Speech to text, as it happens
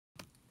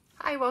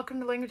Hi, welcome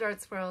to Language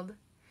Arts World.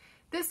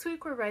 This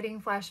week we're writing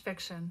flash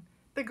fiction.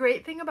 The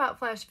great thing about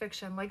flash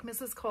fiction, like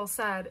Mrs. Cole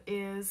said,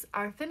 is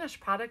our finished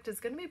product is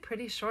going to be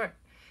pretty short.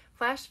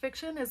 Flash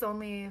fiction is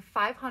only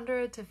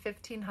 500 to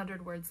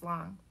 1,500 words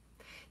long.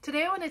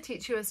 Today I want to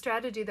teach you a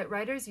strategy that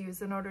writers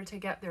use in order to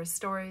get their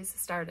stories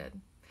started.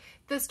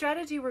 The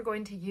strategy we're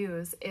going to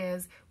use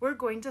is we're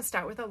going to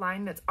start with a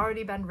line that's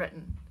already been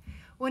written.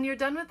 When you're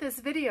done with this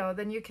video,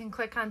 then you can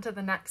click onto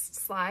the next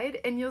slide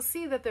and you'll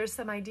see that there's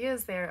some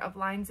ideas there of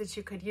lines that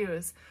you could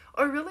use.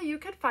 Or really you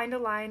could find a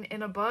line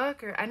in a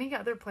book or any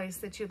other place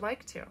that you'd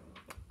like to.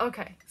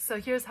 Okay, so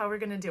here's how we're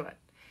going to do it.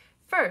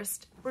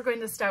 First, we're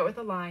going to start with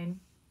a line.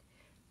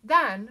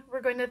 Then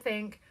we're going to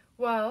think,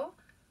 well,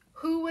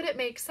 who would it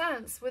make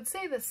sense would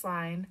say this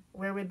line?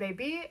 Where would they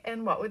be?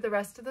 And what would the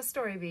rest of the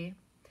story be?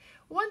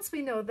 Once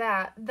we know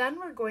that, then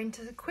we're going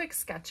to quick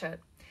sketch it.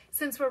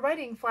 Since we're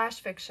writing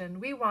flash fiction,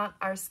 we want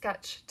our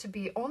sketch to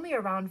be only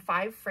around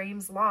 5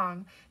 frames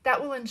long.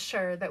 That will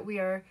ensure that we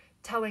are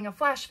telling a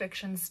flash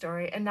fiction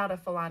story and not a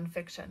full-on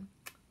fiction.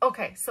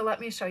 Okay, so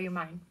let me show you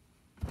mine.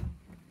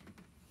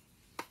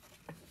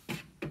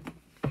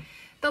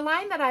 The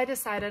line that I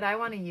decided I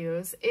want to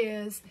use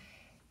is,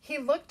 he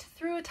looked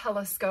through a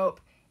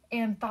telescope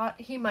and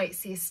thought he might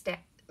see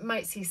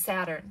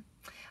Saturn.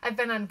 I've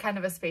been on kind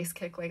of a space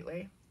kick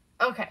lately.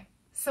 Okay.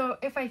 So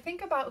if I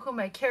think about who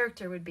my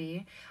character would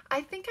be,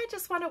 I think I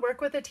just want to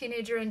work with a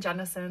teenager in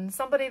Jenison,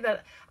 somebody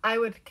that I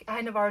would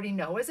kind of already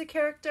know as a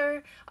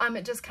character.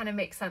 It just kind of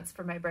makes sense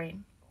for my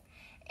brain.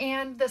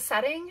 And the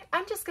setting,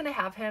 I'm just going to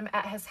have him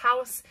at his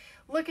house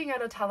looking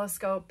at a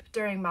telescope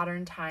during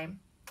modern time.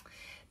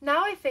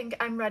 Now I think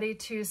I'm ready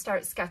to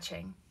start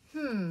sketching.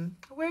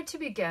 Where to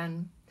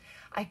begin?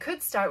 I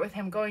could start with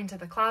him going to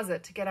the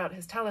closet to get out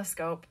his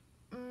telescope,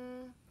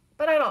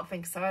 but I don't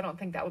think so. I don't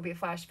think that would be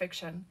flash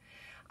fiction.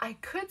 I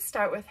could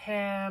start with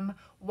him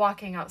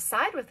walking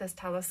outside with his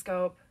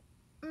telescope.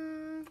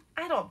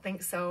 I don't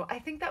think so. I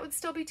think that would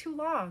still be too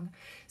long.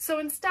 So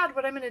instead,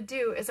 what I'm going to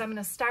do is I'm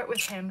going to start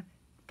with him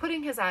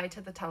putting his eye to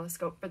the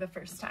telescope for the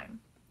first time.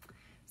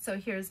 So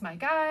here's my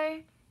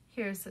guy,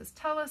 here's his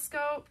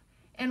telescope,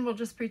 and we'll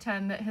just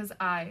pretend that his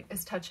eye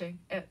is touching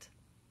it.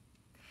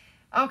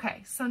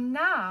 Okay, so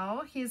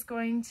now he's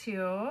going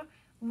to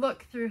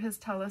look through his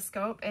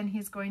telescope and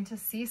he's going to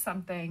see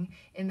something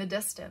in the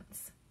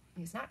distance.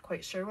 He's not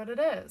quite sure what it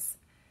is.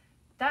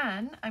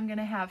 Then I'm going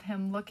to have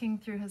him looking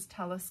through his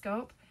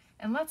telescope,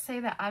 and let's say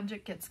that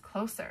object gets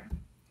closer.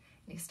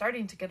 And he's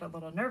starting to get a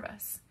little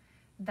nervous.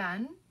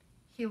 Then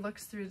he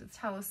looks through the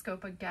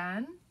telescope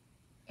again,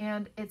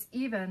 and it's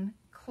even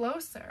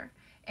closer,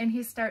 and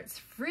he starts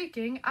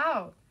freaking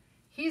out.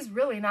 He's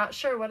really not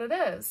sure what it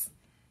is.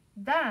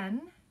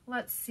 Then,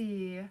 let's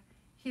see,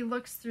 he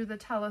looks through the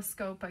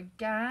telescope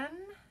again,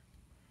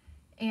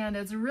 and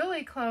it's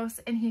really close,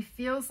 and he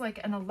feels like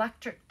an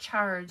electric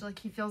charge, like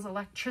he feels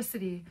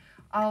electricity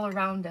all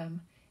around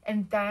him.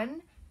 And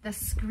then the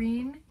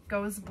screen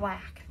goes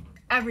black.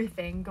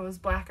 Everything goes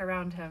black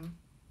around him.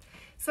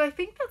 So I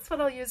think that's what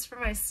I'll use for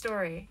my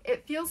story.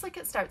 It feels like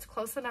it starts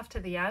close enough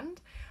to the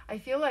end. I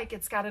feel like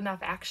it's got enough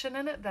action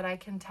in it that I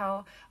can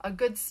tell a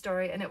good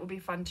story and it will be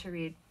fun to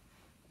read.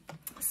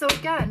 So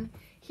again,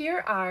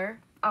 here are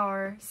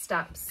our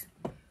steps.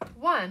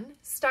 1,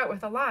 start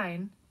with a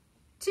line.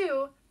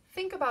 2,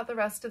 think about the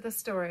rest of the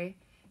story.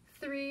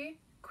 3,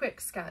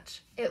 quick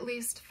sketch. At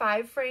least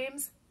 5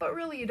 frames, but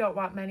really you don't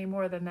want many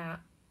more than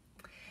that.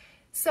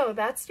 So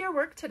that's your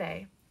work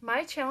today.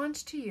 My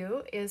challenge to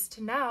you is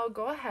to now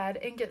go ahead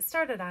and get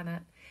started on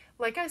it.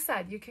 Like I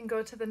said, you can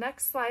go to the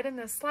next slide in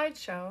this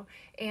slideshow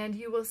and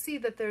you will see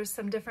that there's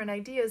some different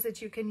ideas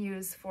that you can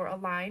use for a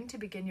line to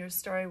begin your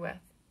story with.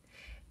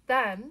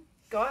 Then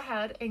go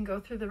ahead and go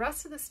through the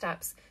rest of the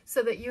steps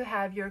so that you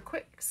have your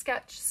quick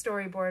sketch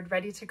storyboard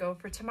ready to go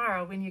for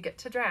tomorrow when you get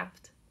to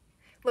draft.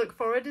 Look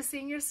forward to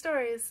seeing your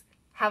stories.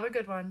 Have a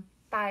good one.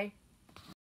 Bye.